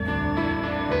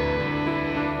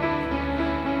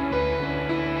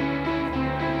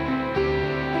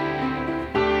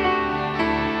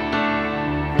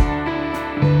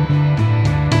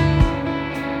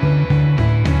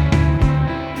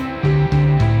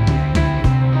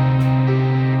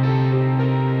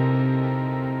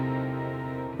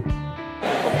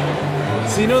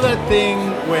So you know that thing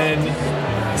when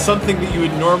something that you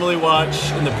would normally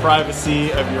watch in the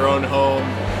privacy of your own home,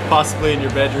 possibly in your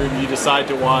bedroom, you decide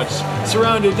to watch,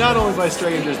 surrounded not only by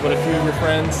strangers but a few of your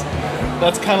friends?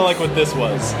 That's kind of like what this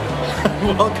was.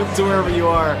 Welcome to wherever you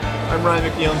are. I'm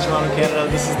Ryan McNeil in Toronto, Canada.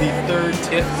 This is the third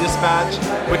TIFF Dispatch,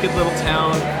 wicked little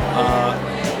town,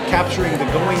 capturing the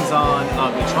goings-on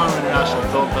of the Toronto International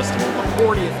Film Festival, the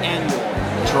 40th annual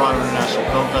Toronto International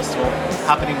Film Festival,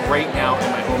 happening right now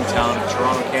in my hometown of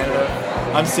Toronto,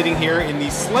 Canada. I'm sitting here in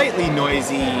the slightly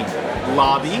noisy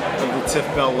lobby of the TIFF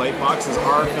Bell Lightbox as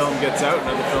our film gets out and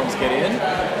other films get in.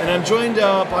 And I'm joined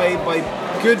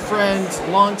by good friend,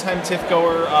 longtime TIFF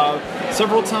goer,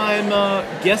 several-time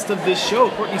guest of this show,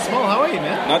 Courtney Small. How are you,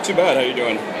 man? Not too bad. How you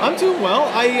doing? I'm doing well.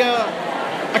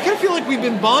 I kind of feel like we've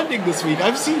been bonding this week.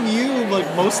 I've seen you like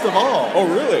most of all. Oh,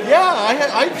 really? Yeah,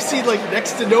 I've seen like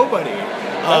next to nobody.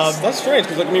 That's strange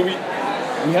because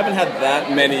we haven't had that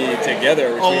many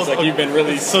together, which means like you've been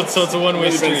really so it's a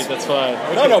one-way street. That's fine.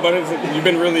 Okay. No, but you've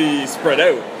been really spread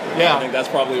out. Yeah, I think that's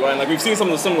probably why. And like we've seen some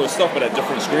of the similar stuff, but at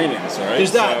different screenings, right?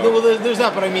 There's that. So, well, there's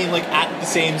that. But I mean, like at the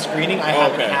same screening, I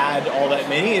haven't had all that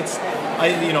many.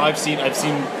 I've seen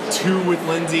two with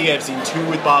Lindsay. I've seen two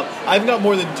with Bob. I've got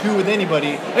more than two with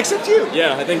anybody except you.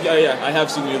 Yeah, I think I have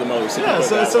seen you the most. Yeah,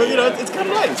 so you know it's kind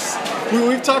of nice.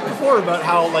 We've talked before about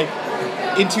how like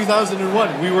in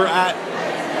 2001 we were at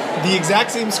the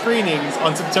exact same screenings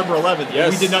on September 11th.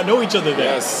 Yes. We did not know each other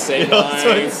there. Yes, same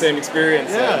line, same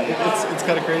experience. Yeah, it's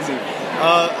kind of crazy.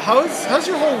 How's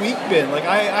your whole week been? Like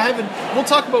I haven't. We'll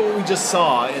talk about what we just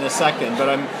saw in a second,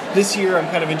 but this year I'm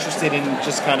kind of interested in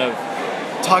just kind of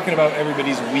talking about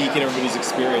everybody's week and everybody's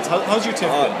experience. How's your TIFF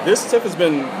been? This TIFF has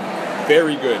been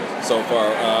very good so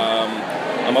far.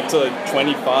 I'm up to like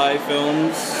 25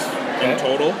 films in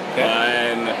total,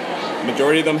 and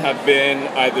majority of them have been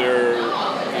either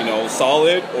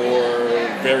solid or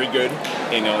very good,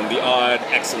 and the odd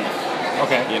excellent.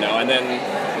 Okay. And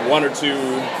then one or two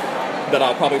that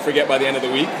I'll probably forget by the end of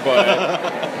the week, but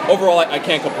overall I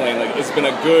can't complain. Like it's been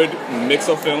a good mix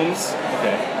of films.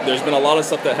 Okay. There's been a lot of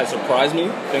stuff that has surprised me,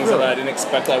 things that I didn't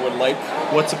expect I would like.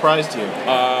 What surprised you?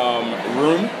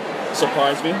 Room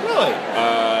surprised me. Really?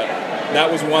 That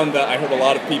was one that I heard a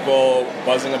lot of people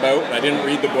buzzing about. I didn't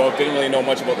read the book, didn't really know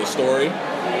much about the story,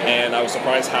 and I was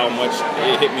surprised how much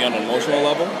it hit me on an emotional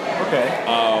level. Okay.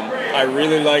 I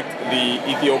really liked the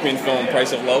Ethiopian film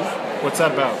Price of Love. What's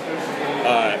that about?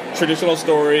 Traditional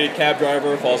story, cab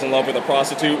driver falls in love with a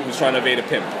prostitute who's trying to evade a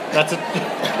pimp.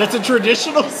 That's a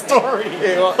traditional story.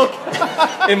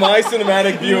 In my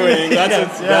cinematic viewing,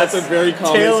 that's a very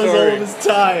common Tale story. as old as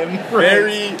time. Right.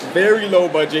 Very, very low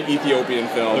budget Ethiopian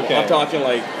film. Okay. I'm talking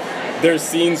like there's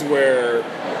scenes where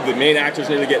the main actors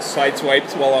nearly get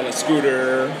sideswiped while on a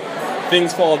scooter.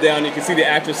 Things fall down. You can see the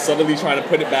actress subtly trying to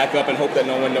put it back up and hope that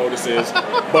no one notices.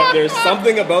 But there's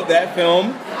something about that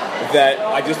film that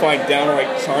I just find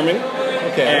downright charming.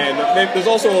 Okay. And there's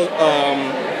also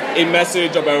a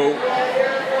message about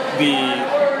the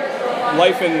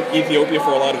life in Ethiopia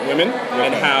for a lot of women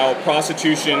and how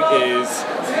prostitution is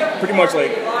pretty much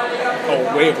like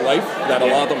a way of life that a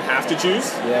lot of them have to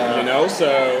choose. Yeah. So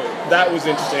that was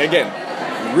interesting. Again,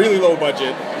 really low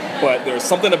budget. But there was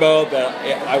something about that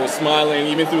I was smiling,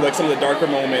 even through like some of the darker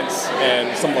moments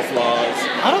and some of the flaws.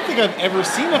 I don't think I've ever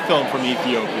seen a film from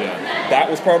Ethiopia. That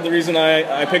was part of the reason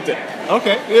I picked it.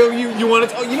 Okay, you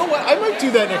wanted to, you know what? I might do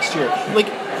that next year. Like,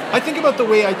 I think about the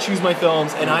way I choose my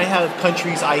films, and I have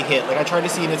countries I hit. Like, I try to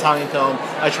see an Italian film.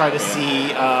 I try to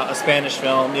see a Spanish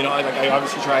film. I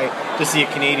obviously try to see a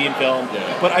Canadian film.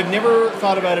 Yeah. But I've never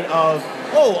thought about it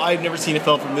I've never seen a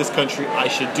film from this country. I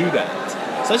should do that.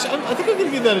 So I think I'm going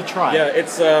to give that a try. Yeah,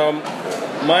 it's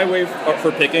my way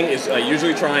for picking is I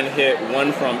usually try and hit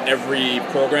one from every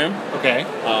program. Okay.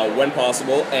 When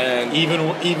possible, and even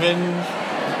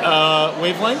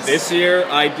wavelengths. This year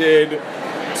I did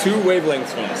 2 wavelengths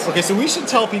films. Okay, so we should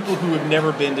tell people who have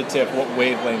never been to TIFF what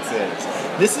wavelengths is.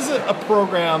 This is a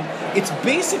program. It's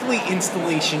basically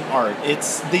installation art.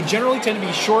 They generally tend to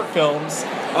be short films.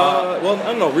 Well, I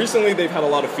don't know. Recently they've had a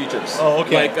lot of features. Oh,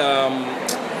 okay. Like.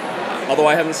 Although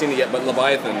I haven't seen it yet, but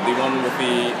Leviathan, the one with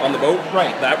on the boat,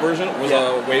 right? That version was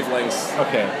a wavelengths.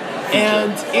 Okay. Feature.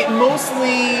 And it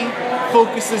mostly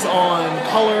focuses on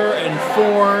color and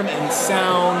form and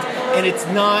sound, and it's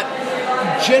not,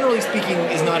 generally speaking,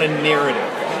 is not a narrative.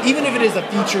 Even if it is a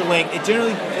feature length, it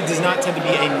does not tend to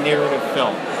be a narrative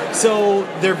film. So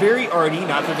they're very arty.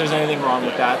 Not that there's anything wrong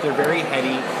with that. They're very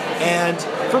heady, and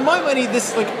for my money,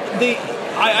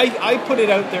 I put it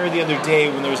out there the other day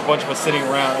when there was a bunch of us sitting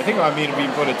around. I think I may have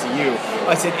even put it to you.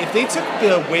 I said, if they took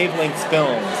the Wavelengths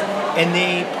films and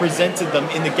they presented them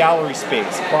in the gallery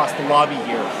space across the lobby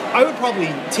here, I would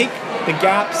probably take the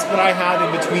gaps that I had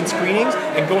in between screenings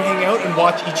and go hang out and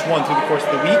watch each one through the course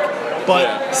of the week.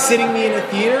 But sitting me in a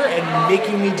theater and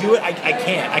making me do it, I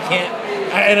can't.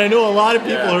 And I know a lot of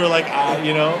people who are like,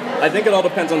 you know. I think it all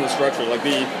depends on the structure. Like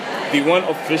the one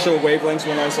official Wavelengths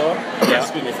one I saw,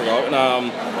 excuse me, forgot,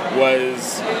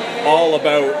 was all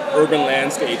about urban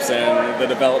landscapes and the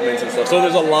developments and stuff. So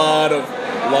there's a lot of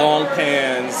long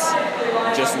pans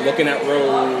just looking at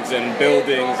roads and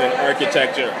buildings and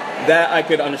architecture. That I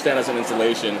could understand as an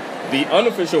installation. The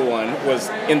unofficial one was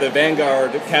in the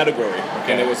Vanguard category,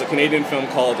 and it was a Canadian film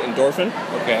called Endorphin.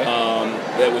 Okay.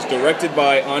 That was directed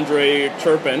by Andre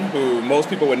Turpin, who most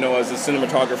people would know as the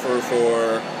cinematographer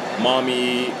for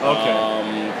Mommy,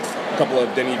 a couple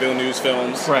of Denis Villeneuve's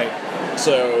films. Right.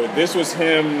 So this was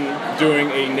him doing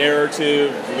a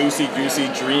narrative,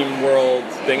 loosey-goosey dream world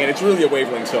thing, and it's really a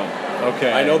Wavelengths film.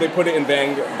 Okay. I know they put it in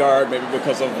Vanguard maybe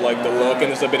because of like the look and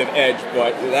there's a bit of edge,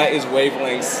 but that is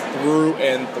Wavelengths through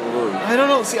and through. I don't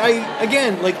know. See,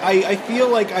 I feel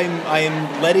like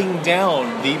I'm letting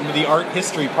down the art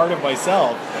history part of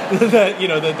myself that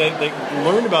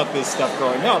learned about this stuff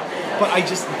growing up. But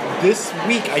this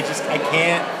week I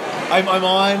can't.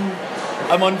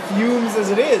 I'm on fumes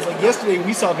as it is. Like yesterday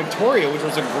we saw Victoria, which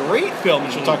was a great film,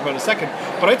 which we'll talk about in a second.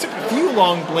 But I took a few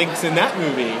long blinks in that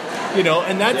movie,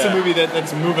 and that's a movie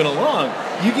that's moving along.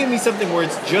 You give me something where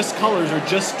it's just colors or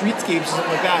just streetscapes or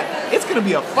something like that, it's going to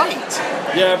be a fight.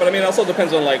 Yeah, but I mean, it also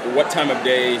depends on like what time of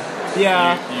day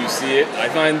you see it. I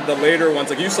find the later ones,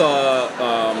 like you saw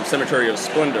Cemetery of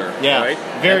Splendor, right?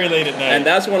 Very late at night. And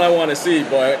that's what I want to see,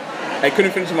 but I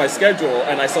couldn't finish my schedule,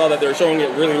 and I saw that they were showing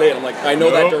it really late. I'm like, I know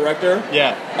that director.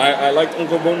 Yeah. I liked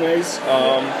Uncle Bone's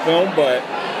film, but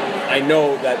I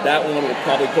know that one will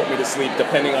probably put me to sleep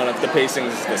depending on if the pacing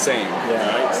is the same.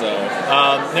 Yeah. Right? So.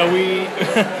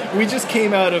 Now we just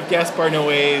came out of Gaspar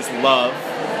Noé's Love,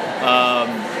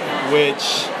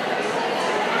 which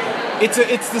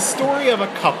it's the story of a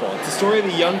couple. It's the story of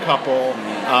a young couple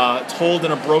told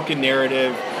in a broken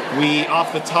narrative.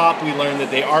 Off the top, we learn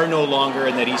that they are no longer,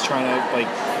 and that he's trying to like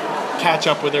catch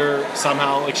up with her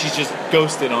somehow. Like she's just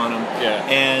ghosted on him,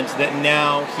 and that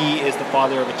now he is the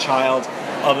father of a child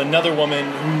of another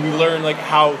woman who we learn like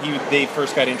how they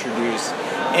first got introduced.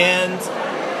 And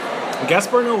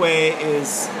Gaspar Noé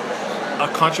is a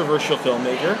controversial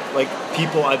filmmaker. Like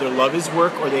people either love his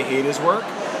work or they hate his work.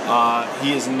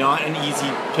 He is not an easy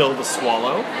pill to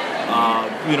swallow.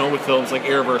 With films like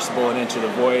Irreversible and Into the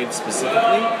Void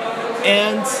specifically.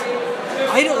 And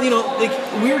I don't, like,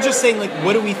 we were just saying, like,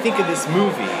 what do we think of this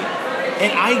movie?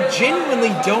 And I genuinely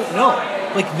don't know.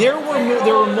 Like, there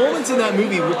were moments in that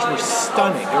movie which were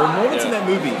stunning. There were moments in that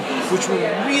movie which were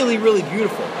really, really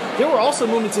beautiful. There were also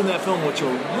moments in that film which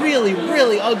were really,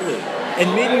 really ugly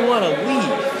and made me want to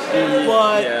leave.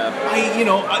 But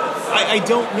I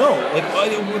don't know.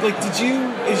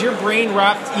 Is your brain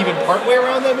wrapped even partway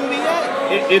around that movie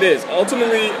yet? It is.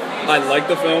 Ultimately, I like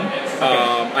the film.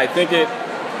 I think it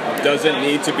doesn't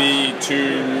need to be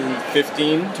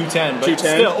 2:15, 2:10, but 2:10.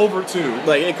 Still over 2.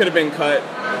 Like it could have been cut.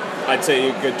 I'd say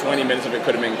a good 20 minutes of it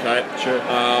could have been cut. Sure.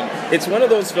 It's one of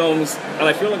those films, and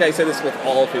I feel like I say this with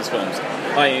all of his films.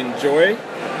 I enjoy,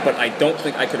 but I don't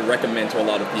think I could recommend to a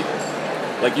lot of people.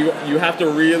 Like you have to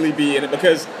really be in it,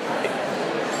 because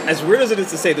as weird as it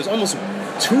is to say, there's almost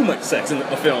too much sex in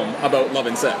a film about love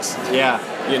and sex. Yeah.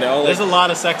 There's a lot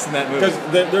of sex in that movie. Because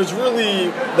there's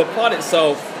really, the plot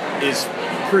itself is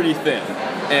pretty thin.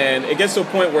 And it gets to a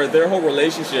point where their whole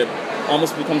relationship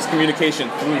almost becomes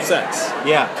communication through sex.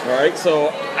 Yeah. Right?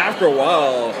 So after a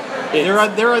while, they're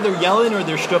either yelling or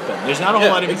they're stupping. There's not a whole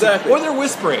lot of music. Or they're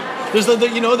whispering. There's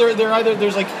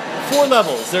there's like 4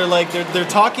 levels. They're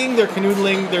talking, they're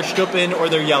canoodling, they're stupping, or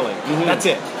they're yelling. Mm-hmm. That's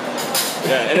it.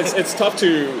 Yeah, and it's tough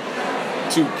to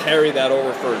carry that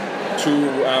over for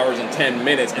 2 hours and 10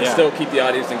 minutes and still keep the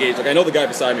audience engaged. Like I know the guy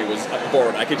beside me was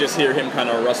bored. I could just hear him kind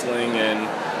of rustling and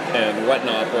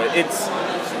whatnot. But it's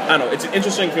an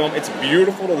interesting film. It's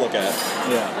beautiful to look at.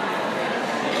 Yeah.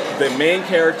 The main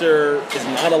character is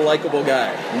not a likable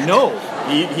guy. No.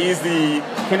 He's the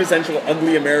quintessential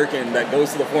ugly American that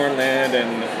goes to the foreign land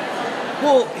and...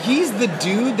 Well, he's the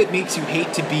dude that makes you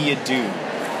hate to be a dude.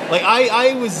 Like,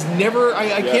 I was never...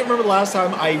 I can't remember the last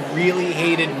time I really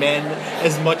hated men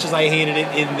as much as I hated it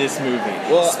in this movie.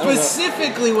 Well,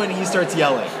 specifically when he starts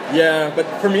yelling. Yeah, but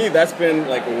for me, that's been,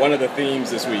 like, one of the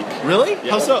themes this week. Really?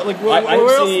 Yeah. How so? Like, where I've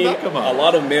else seen did that come up? A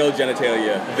lot of male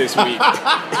genitalia this week.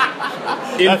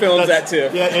 In films at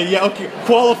TIFF. Yeah, okay.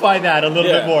 Qualify that a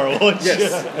little bit more, won't you?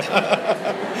 Yes.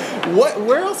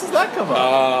 Where else does that come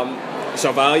up?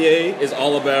 Chevalier is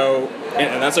all about,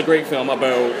 and that's a great film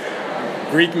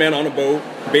about Greek men on a boat,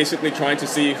 basically trying to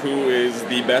see who is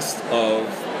the best of,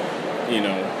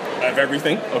 of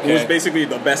everything. Okay. Who is basically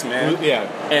the best man. Yeah.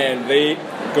 And they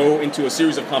go into a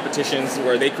series of competitions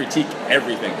where they critique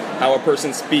everything. How a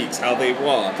person speaks, how they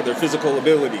walk, their physical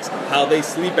abilities, how they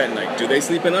sleep at night. Do they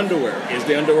sleep in underwear? Is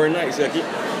the underwear nice?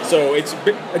 So it's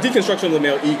a deconstruction of the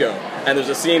male ego. And there's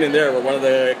a scene in there where one of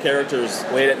the characters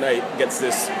late at night gets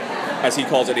this, as he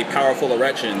calls it, a powerful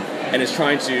erection, and is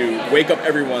trying to wake up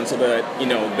everyone so that,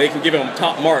 they can give him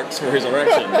top marks for his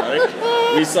erection,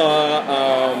 right? We saw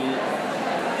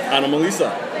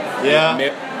Anomalisa.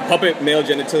 Yeah. Puppet male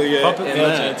genitalia.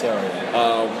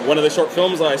 One of the short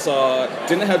films I saw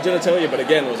didn't have genitalia, but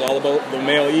again, was all about the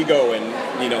male ego,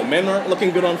 and men aren't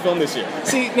looking good on film this year.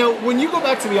 See, now when you go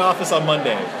back to the office on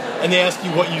Monday and they ask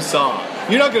you what you saw,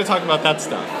 you're not going to talk about that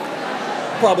stuff.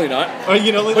 Probably not.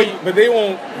 But they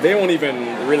won't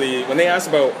even really, when they ask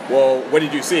about, well, what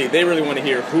did you see? They really want to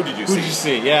hear, who did you see? Who did you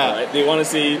see? Yeah. Right? They want to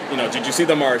see, did you see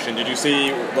The Martian? Did you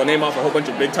see? They'll name off a whole bunch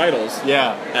of big titles.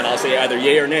 Yeah. And I'll say either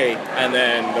yay or nay, and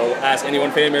then they'll ask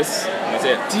anyone famous, and that's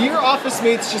it. Do your office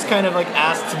mates just kind of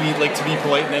ask to be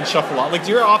polite and then shuffle on?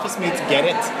 Do your office mates get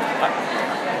it?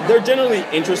 They're generally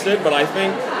interested, but I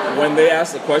think when they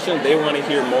ask the question, they want to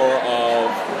hear more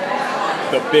of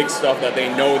the big stuff that they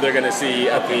know they're going to see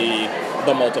at the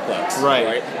multiplex,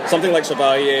 right? Something like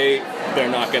Chevalier, they're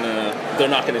not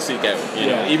gonna seek out.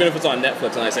 Even if it's on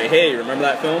Netflix, and I say, hey, remember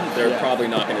that film? They're probably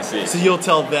not going to see it. So you'll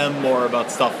tell them more about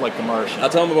stuff like The Martian. I'll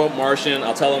tell them about Martian.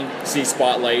 I'll tell them see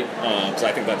Spotlight, because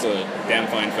I think that's a damn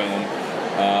fine film.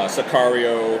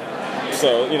 Sicario.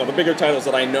 So the bigger titles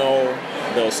that I know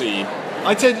they'll see.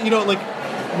 I tend,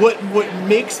 what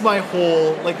makes my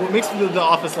whole, what makes the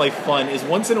office life fun is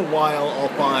once in a while I'll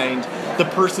find the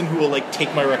person who will,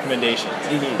 take my recommendations.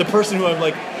 Mm-hmm. The person who I'm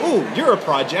like, oh, you're a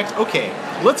project, okay,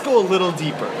 let's go a little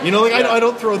deeper. I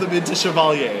don't throw them into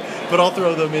Chevalier, but I'll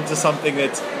throw them into something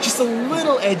that's just a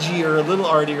little edgier, a little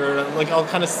artier, I'll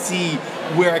kind of see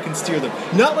where I can steer them.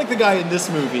 Not like the guy in this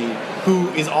movie who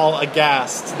is all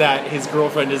aghast that his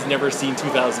girlfriend has never seen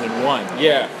 2001.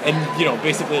 Yeah. And,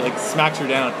 basically, smacks her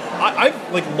down. I've,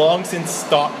 long since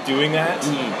stopped doing that.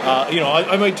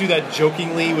 I might do that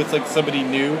jokingly with, somebody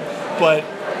new. But,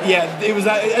 yeah, it was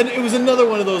that, and it was another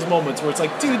one of those moments where it's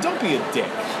dude, don't be a dick.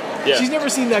 Yeah. She's never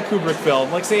seen that Kubrick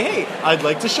film. Say, hey, I'd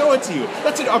like to show it to you.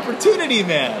 That's an opportunity,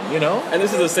 man, And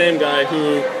this is the same guy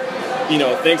who,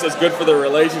 thinks it's good for their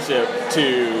relationship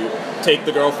to take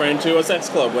the girlfriend to a sex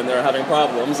club when they're having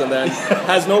problems, and then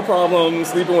has no problem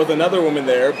sleeping with another woman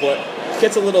there, but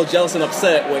gets a little jealous and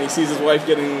upset when he sees his wife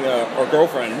getting, or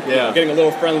girlfriend, getting a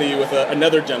little friendly with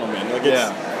another gentleman.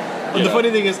 And the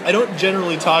funny thing is, I don't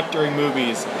generally talk during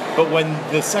movies, but when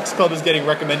the sex club is getting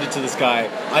recommended to this guy,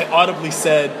 I audibly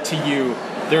said to you,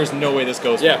 there's no way this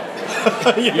goes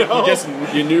well. You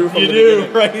knew from the beginning. You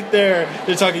knew right there.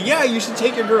 They're talking, yeah, you should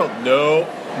take your girl. No,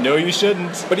 you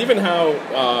shouldn't. But even how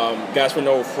Gaspar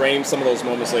Noé frames some of those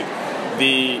moments,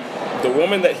 the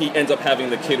woman that he ends up having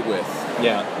the kid with.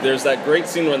 Yeah. There's that great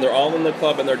scene when they're all in the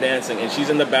club and they're dancing, and she's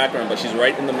in the background, but she's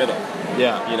right in the middle.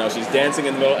 Yeah. She's dancing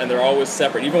in the middle, and they're always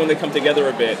separate. Even when they come together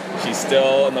a bit, she's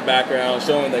still in the background,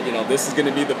 showing that, this is going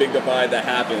to be the big divide that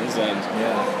happens. And,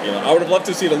 I would have loved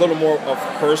to see a little more of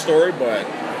her story, but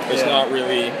it's not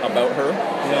really about her.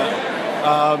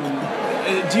 Yeah.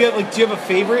 Do you have a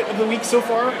favorite of the week so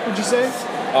far, would you say?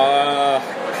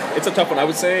 It's a tough one. I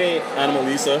would say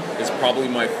Anomalisa is probably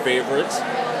my favorite.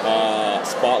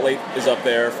 Spotlight is up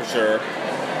there for sure.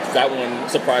 That one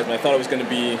surprised me. I thought it was going to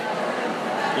be,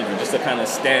 just a kind of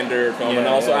standard film. And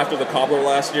also after The Cobbler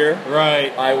last year,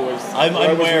 right?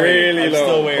 I'm wary. Really I'm low.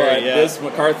 still wary. But this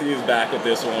McCarthy is back with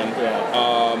this one.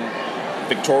 Yeah.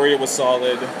 Victoria was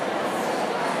solid.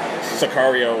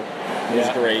 Sicario was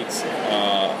great.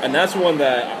 And that's one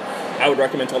that I would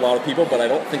recommend to a lot of people, but I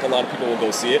don't think a lot of people will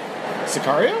go see it.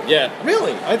 Sicario? Yeah.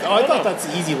 Really? I thought that's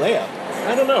an easy layup.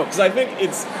 I don't know, because I think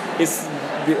it's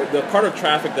the part of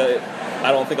Traffic that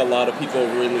I don't think a lot of people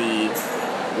really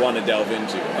want to delve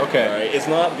into. Okay. Right? It's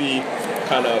not the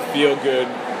kind of feel-good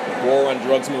war on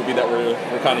drugs movie that we're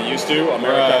kind of used to.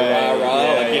 America,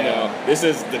 rah-rah. Yeah, this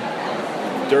is the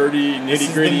dirty,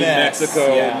 nitty-gritty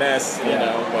Mexico mess,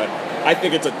 but I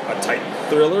think it's a tight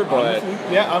thriller, but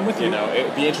I'm with you. It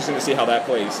would be interesting to see how that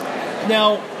plays.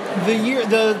 Now,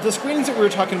 the screenings that we were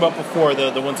talking about before,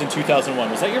 the ones in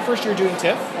 2001, was that your first year doing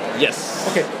TIFF? Yes.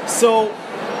 Okay, so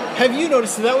have you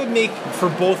noticed that would make, for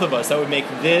both of us, that would make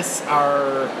this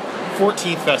our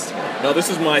 14th festival? No, this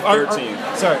is my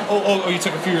 13th. Sorry. Oh, you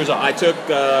took a few years off. I took,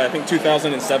 I think,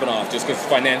 2007 off, just because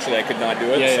financially I could not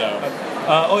do it. Okay.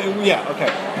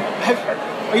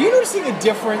 are you noticing a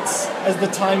difference as the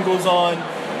time goes on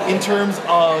in terms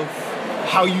of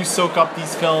how you soak up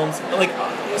these films? Like,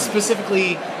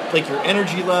 specifically, like your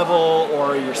energy level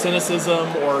or your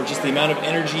cynicism or just the amount of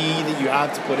energy that you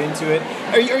have to put into it?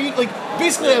 Are you like,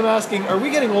 basically I'm asking, are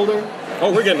we getting older?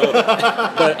 Oh, we're getting older.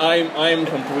 But I'm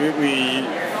completely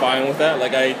fine with that.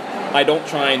 Like, I don't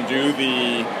try and do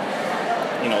the,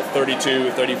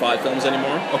 32, 35 films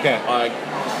anymore. Okay.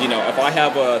 If I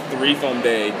have a 3-film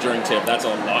day during TIFF, that's a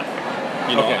lot.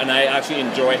 Okay. And I actually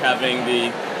enjoy having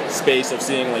the space of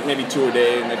seeing like maybe 2 a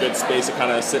day and a good space to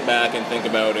kind of sit back and think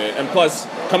about it. And plus,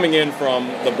 coming in from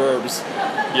the burbs,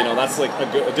 that's like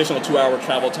a good additional 2-hour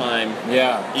travel time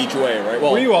each way, right?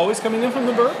 Well, were you always coming in from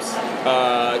the burbs?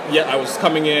 Yeah, I was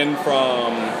coming in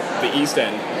from the East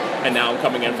End, and now I'm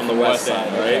coming in from the West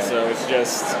End, right? Okay. So it's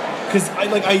just... Because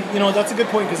that's a good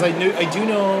point, because I do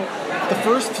know the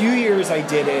first few years I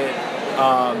did it,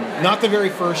 not the very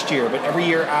first year, but every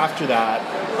year after that,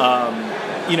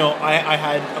 I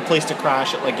had a place to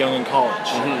crash at like Young and College.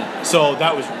 Mm-hmm. So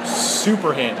that was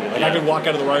super handy. Like I could walk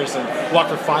out of the Ryerson, walk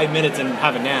for 5 minutes and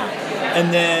have a nap.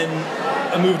 And then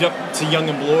I moved up to Young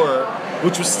and Bloor,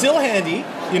 which was still handy,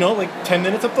 like 10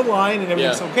 minutes up the line and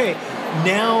everything's okay.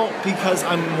 Now, because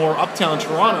I'm more uptown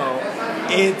Toronto,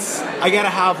 I gotta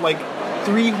have like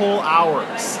 3 whole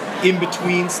hours in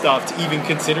between stuff to even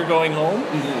consider going home,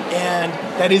 and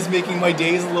that is making my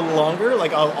days a little longer.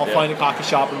 Like I'll find a coffee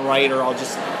shop and write, or I'll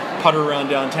just putter around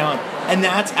downtown, and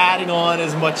that's adding on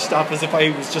as much stuff as if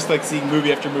I was just like seeing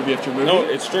movie after movie after movie. No,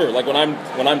 it's true. Like when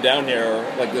I'm down here,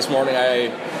 like this morning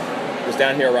I was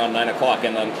down here around 9 o'clock,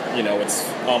 and it's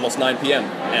almost 9 p.m.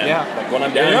 And like when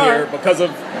I'm down here, because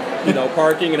of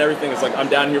parking and everything, it's like I'm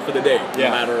down here for the day,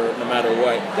 no matter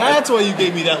what. That's why you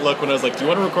gave me that look when I was like, "Do you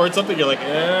want to record something?" You're like,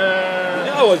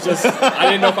 No, it's just I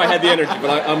didn't know if I had the energy,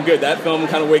 but I'm good. That film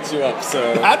kind of wakes you up.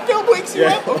 So that film wakes you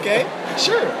up. Okay,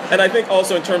 sure. And I think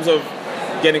also in terms of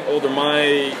getting older,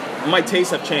 my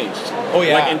tastes have changed. Oh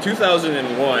yeah. Like in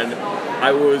 2001,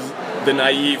 I was the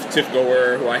naive TIFF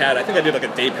goer who I think I did like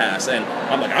a day pass, and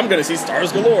I'm like, I'm gonna see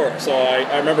stars galore. So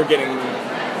I remember getting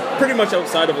pretty much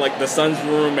outside of like the son's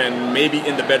room and maybe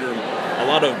in the bedroom, a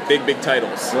lot of big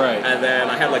titles. Right. And then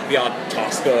I had like the odd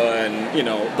Tosca and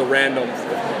the random.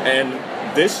 And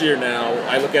this year now,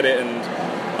 I look at it and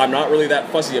I'm not really that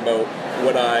fussy about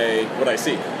what I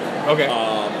see. Okay.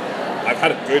 I've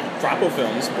had a good crop of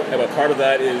films, but part of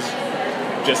that is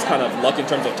just kind of luck in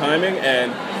terms of timing.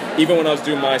 And even when I was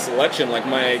doing my selection, like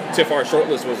my TIFF-R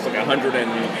shortlist was like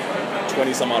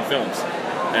 120 some odd films.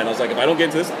 And I was like, if I don't get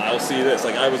into this, I'll see this.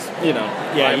 Like I was, you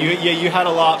had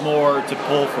a lot more to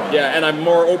pull from. Yeah, and I'm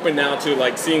more open now to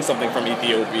like seeing something from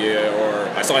Ethiopia, or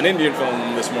I saw an Indian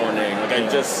film this morning. Like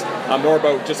I'm more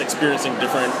about just experiencing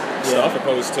different stuff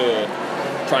opposed to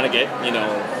trying to get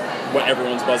what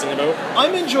everyone's buzzing about.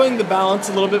 I'm enjoying the balance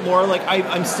a little bit more. Like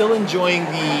I'm still enjoying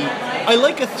I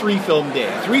like a 3-film day.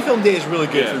 3-film day is really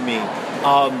good for me.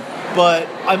 But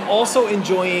I'm also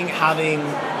enjoying having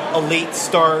a late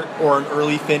start or an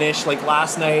early finish. Like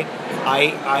last night,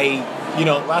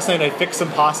 I fixed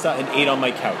some pasta and ate on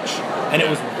my couch, and it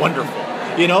was wonderful.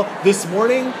 This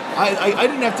morning, I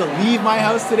didn't have to leave my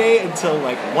house today until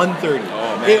like 1:30.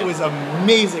 Oh, man. It was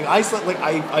amazing. I slept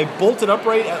I bolted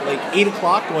upright at like 8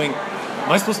 o'clock going, am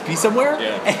I supposed to be somewhere?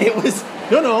 Yeah. And it was,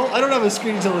 no, I don't have a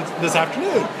screen until this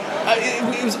afternoon.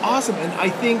 It was awesome, and I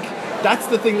think that's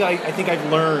the thing that I think I've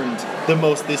learned the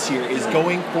most this year is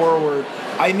going forward.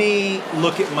 I may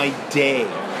look at my day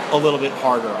a little bit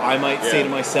harder. I might say to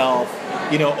myself,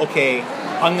 okay,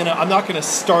 I'm not gonna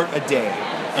start a day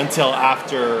until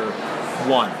after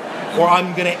 1, or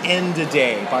I'm gonna end a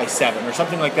day by 7, or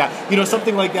something like that.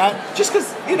 Something like that. Just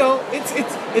because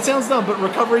it sounds dumb, but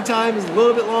recovery time is a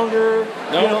little bit longer.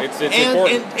 It's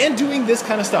important. And doing this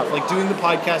kind of stuff, like doing the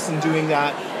podcast and doing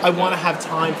that, I want to have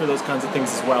time for those kinds of things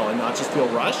as well, and not just feel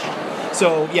rushed.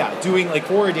 So doing like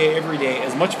 4 a day every day,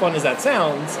 as much fun as that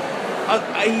sounds,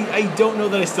 I don't know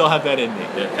that I still have that in me.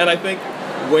 Yeah. And I think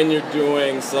when you're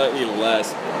doing slightly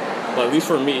less, but at least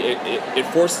for me, it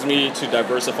forces me to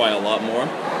diversify a lot more,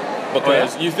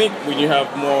 because you think when you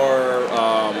have more,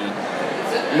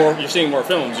 you're seeing more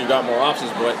films, you've got more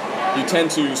options, but you tend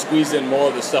to squeeze in more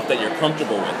of the stuff that you're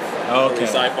comfortable with. Okay.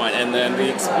 Sci-fi, and then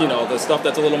the stuff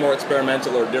that's a little more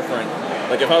experimental or different.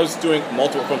 Like if I was doing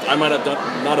multiple films, I might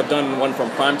not have done one from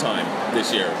Primetime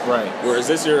this year. Right. Whereas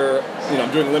this year,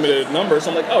 I'm doing limited numbers,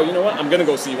 so I'm like, oh, you know what? I'm gonna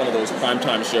go see one of those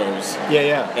Primetime shows.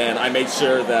 Yeah. And I made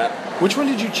sure that. Which one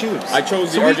did you choose? I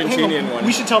chose the Argentinian one.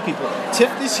 We should tell people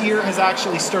TIFF this year has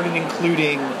actually started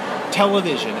including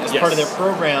television as part of their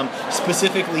program,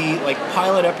 specifically like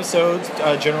pilot episodes,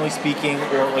 generally speaking,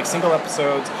 or like single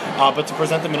episodes, but to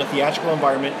present them in a theatrical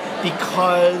environment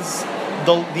because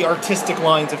the artistic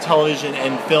lines of television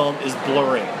and film is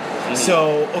blurring.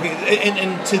 So, okay,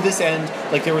 and to this end,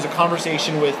 like there was a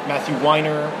conversation with Matthew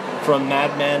Weiner from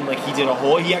Mad Men. Like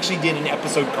he actually did an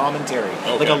episode commentary,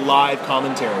 like a live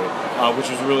commentary, which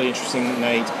was a really interesting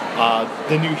night.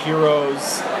 The New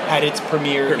Heroes had its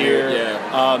premiere here,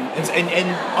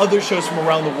 and other shows from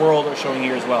around the world are showing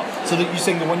here as well. So you're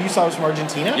saying the one you saw was from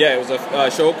Argentina? Yeah, it was a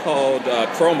show called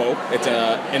Chromo. It's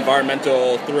an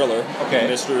environmental thriller,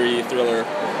 mystery thriller,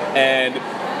 and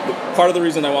part of the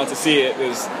reason I want to see it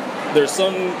is there's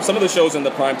some of the shows in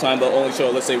the prime time they'll only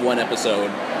show, let's say, one episode,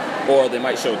 or they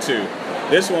might show two.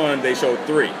 This one they showed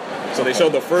three, so they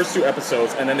showed the first 2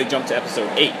 episodes and then they jumped to episode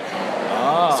 8.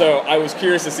 So I was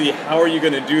curious to see how are you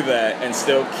going to do that and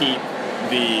still keep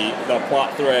the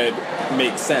plot thread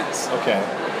make sense.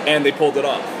 And they pulled it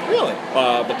off. Really?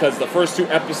 Because the first 2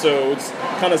 episodes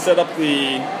kind of set up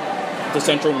the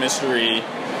central mystery.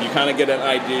 You kind of get an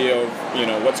idea of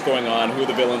what's going on, who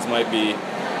the villains might be.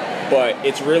 But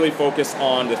it's really focused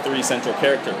on the 3 central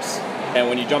characters. And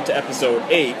when you jump to episode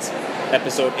 8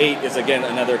 is again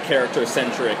another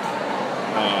character-centric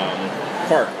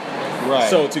part. Right.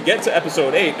 So to get to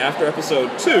episode 8, after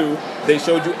episode 2, they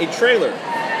showed you a trailer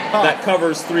that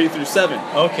covers 3 through 7.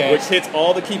 Which hits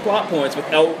all the key plot points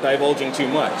without divulging too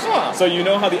much. So you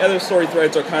know how the other story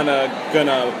threads are kind of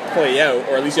gonna play out,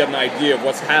 or at least you have an idea of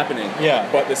what's happening.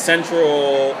 But the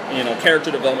central, character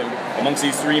development amongst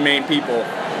these 3 main people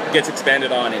gets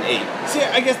expanded on in 8. See,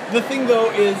 I guess the thing though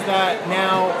is that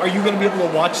now, are you going to be able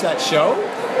to watch that show?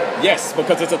 Yes,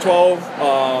 because it's a 12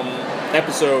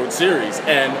 episode series,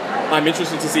 and I'm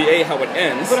interested to see how it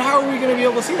ends. But how are we going to be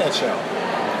able to see that show?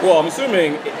 Well, I'm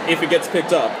assuming if it gets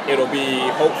picked up, it'll be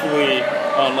hopefully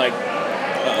on like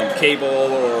cable,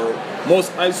 or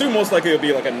I assume most likely it'll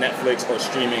be like a Netflix or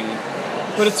streaming.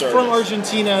 But it's service. from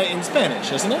Argentina in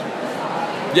Spanish, isn't it?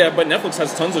 Yeah, but Netflix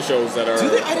has tons of shows that are. Do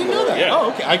they? I didn't know that. Yeah.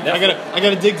 Oh, okay. I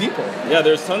gotta dig deeper. Yeah,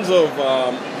 there's tons of.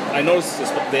 I noticed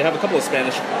they have a couple of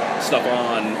Spanish stuff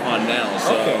on now.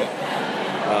 So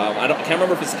I can't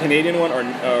remember if it's the Canadian one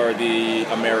or the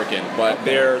American, but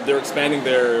they're expanding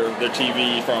their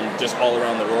TV from just all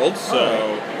around the world. So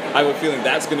I have a feeling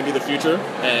that's going to be the future,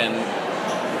 and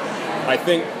I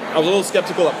think I was a little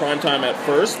skeptical at primetime at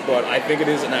first, but I think it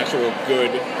is an actual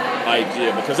good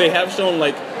idea because they have shown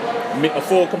like a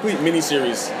full, complete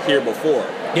miniseries here before.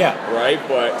 Right?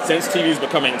 But since TV is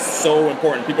becoming so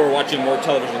important, people are watching more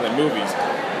television than movies,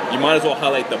 you might as well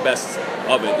highlight the best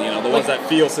of it, the ones that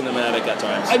feel cinematic at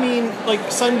times. I mean, like,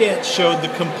 Sundance showed the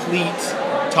complete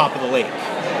Top of the Lake.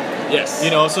 Yes.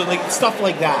 So like stuff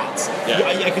like that.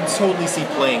 I could totally see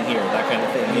playing here, that kind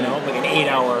of thing, like an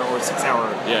 8-hour or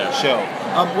 6-hour show.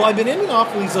 Well, I've been ending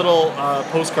off these little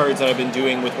postcards that I've been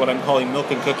doing with what I'm calling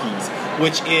Milk and Cookies,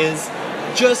 which is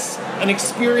just an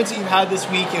experience that you've had this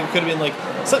week. It could have been like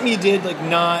something you did, like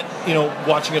not,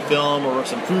 watching a film, or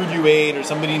some food you ate, or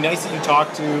somebody nice that you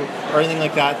talked to, or anything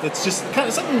like that. That's just kind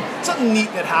of something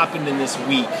neat that happened in this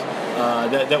week.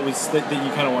 That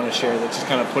you kind of want to share, that just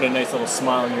kind of put a nice little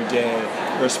smile in your day,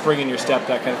 or a spring in your step,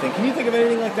 that kind of thing. Can you think of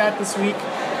anything like that this week?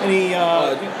 Any?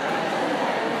 I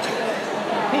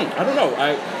don't know.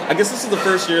 I guess this is the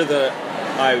first year that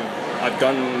I've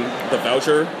done the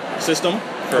voucher system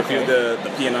for a few of the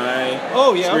P&I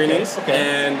screenings,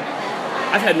 and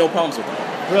I've had no problems with them.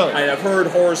 Really? I've heard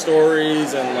horror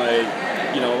stories and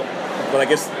but I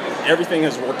guess everything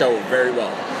has worked out very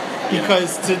well.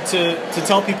 Because to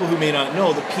tell people who may not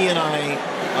know, the P&I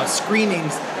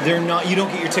screenings, you don't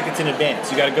get your tickets in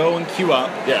advance. You got to go and queue up.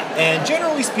 And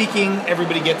generally speaking,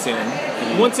 everybody gets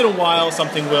in. Once in a while,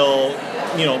 something will,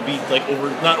 be like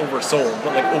not oversold,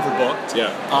 but like overbooked.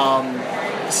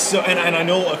 So, and I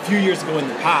know a few years ago in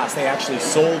the past, they actually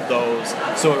sold those,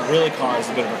 so it really caused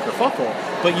a bit of a kerfuffle.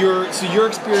 But your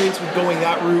experience with going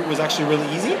that route was actually really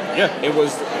easy? Yeah, it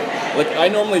was. Like, I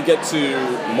normally get to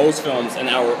most films an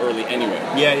hour early anyway.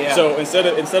 So instead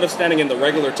of standing in the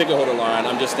regular ticket holder line,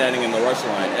 I'm just standing in the rush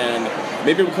line. And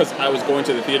maybe because I was going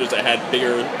to the theaters that had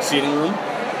bigger seating room,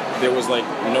 there was like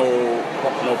no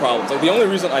problems. Like, the only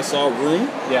reason I saw room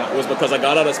was because I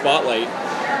got out of Spotlight.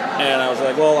 And I was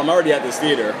like, well, I'm already at this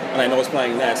theater, and I know it's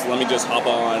playing next. Let me just hop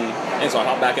on. And so I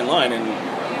hopped back in line, and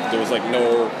there was like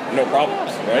no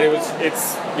problems, right?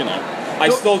 It's I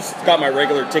still got my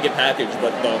regular ticket package,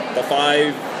 but the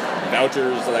 5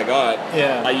 vouchers that I got,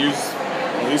 I use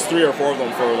least 3 or 4 of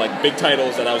them for like big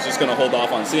titles that I was just going to hold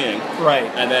off on seeing. Right.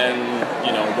 And then,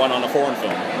 you know, one on a foreign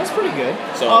film. That's pretty good.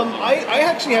 So I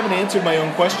actually haven't answered my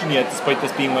own question yet, despite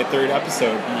this being my 3rd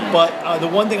episode. But the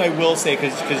one thing I will say,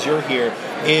 because you're here,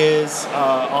 is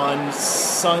on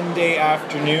Sunday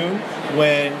afternoon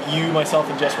when you, myself,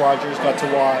 and Jess Rogers got to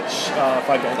watch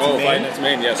Five Nights in Maine. Five Nights in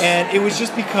Maine, yes. And it was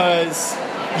just because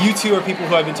you two are people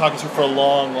who I've been talking to for a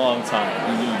long, long time.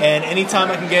 And anytime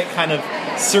I can get kind of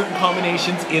certain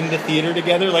combinations in the theater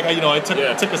together, like I took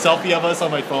a selfie of us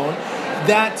on my phone.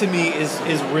 That to me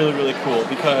is really, really cool,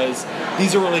 because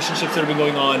these are relationships that have been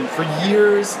going on for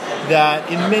years that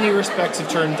in many respects have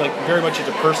turned like very much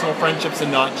into personal friendships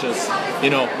and not just,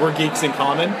 we're geeks in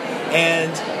common.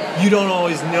 And you don't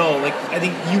always know. Like I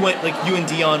think you and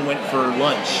Dion went for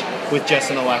lunch with Jess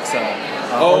and Alexa.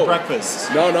 Or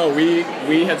breakfast. No, we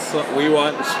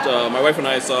watched. My wife and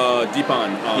I saw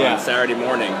Deepan on Saturday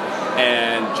morning,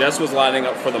 and Jess was lining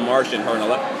up for The Martian, her and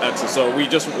Alexa. So we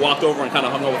just walked over and kind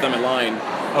of hung out with them in line.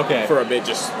 Okay. For a bit,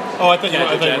 just. Oh, I thought you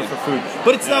went for food.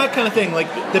 But it's that kind of thing.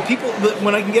 Like the people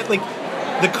when I can get like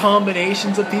the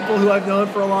combinations of people who I've known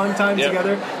for a long time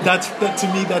together.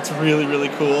 To me that's really, really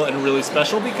cool and really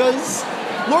special, because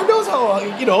Lord knows how,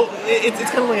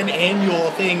 it's kind of like an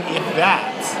annual thing, if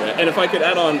that. Yeah. And if I could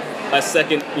add on a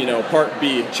second, part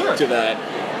B to that,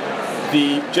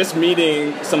 just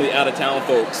meeting some of the out-of-town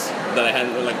folks that I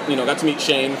hadn't, got to meet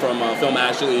Shane from Film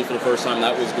Ashley for the first time.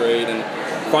 That was great. And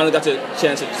finally got a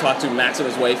chance to talk to Max and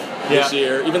his wife this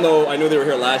year. Even though I knew they were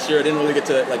here last year, I didn't really get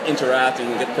to interact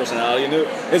and get personality. And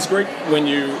it's great when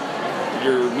you're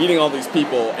meeting all these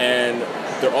people and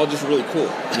they're all just really cool.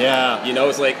 Yeah.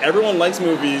 It's like everyone likes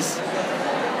movies,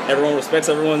 everyone respects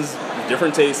everyone's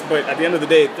different tastes, but at the end of the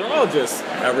day, they're all just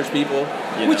average people.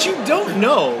 Which you don't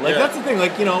know. That's the thing.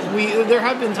 There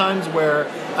have been times where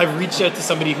I've reached out to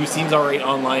somebody who seems alright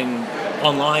online,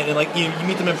 and you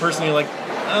meet them in person, and you're like,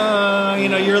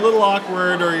 you're a little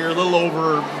awkward or you're a little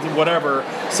over whatever.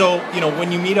 So,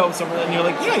 when you meet up with someone and you're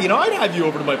like, I'd have you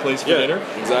over to my place for dinner.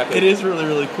 Exactly. It is really,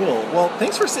 really cool. Well,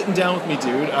 thanks for sitting down with me,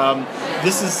 dude.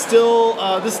 This is still,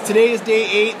 today is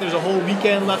day 8. There's a whole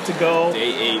weekend left to go.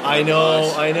 Day 8. I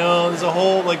know. There's a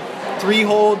whole, 3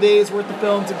 whole days worth of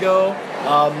film to go.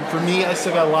 For me, I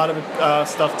still got a lot of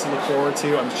stuff to look forward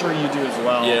to. I'm sure you do as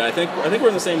well. Yeah, I think we're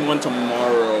in the same one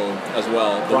tomorrow as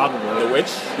well. Probably. The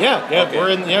Witch? Yeah, okay.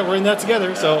 We're in that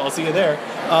together, so I'll see you there.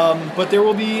 But there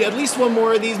will be at least one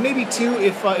more of these, maybe 2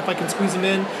 if I can squeeze them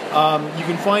in. You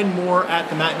can find more at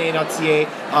thematinee.ca.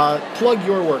 Plug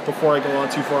your work before I go on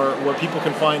too far, where people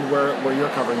can find where you're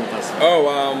covering with us.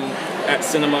 At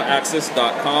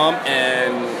cinemaaccess.com,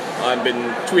 and I've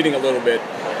been tweeting a little bit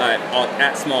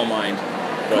at Small Mind.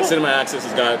 But cool. Cinema Access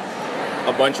has got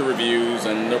a bunch of reviews,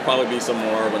 and there'll probably be some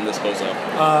more when this goes up.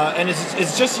 And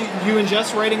it's just you and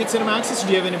Jess writing at Cinema Access, or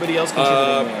do you have anybody else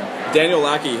contributing there? Daniel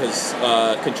Lackey has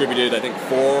contributed, I think,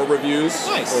 4 reviews.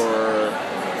 Nice.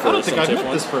 I don't think I've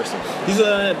met this person. He's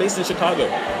based in Chicago.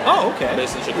 Oh, okay.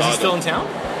 Based in Chicago. Is he still in town?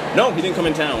 No, he didn't come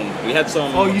in town. We had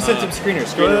some. Oh, you sent him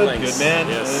screeners. Good man.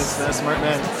 Yes. That's a smart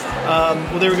man.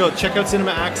 Well, there we go. Check out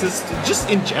Cinema Access. Just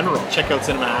in general, check out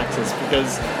Cinema Access,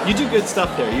 because you do good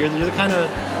stuff there. You're the kind of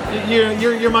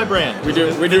you're my brand. We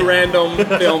do random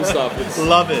film stuff.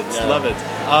 Love it.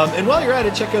 And while you're at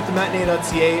it, check out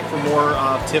thematinee.ca for more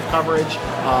TIFF coverage.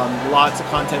 Lots of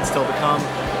content still to come.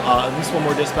 At least one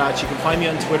more dispatch. You can find me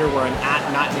on Twitter where I'm at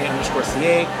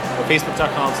matinee_ca or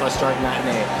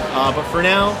facebook.com/startmatinee. But for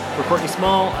now, for Courtney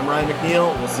Small, I'm Ryan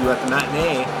McNeil. We'll see you at the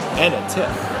matinee and at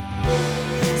TIFF.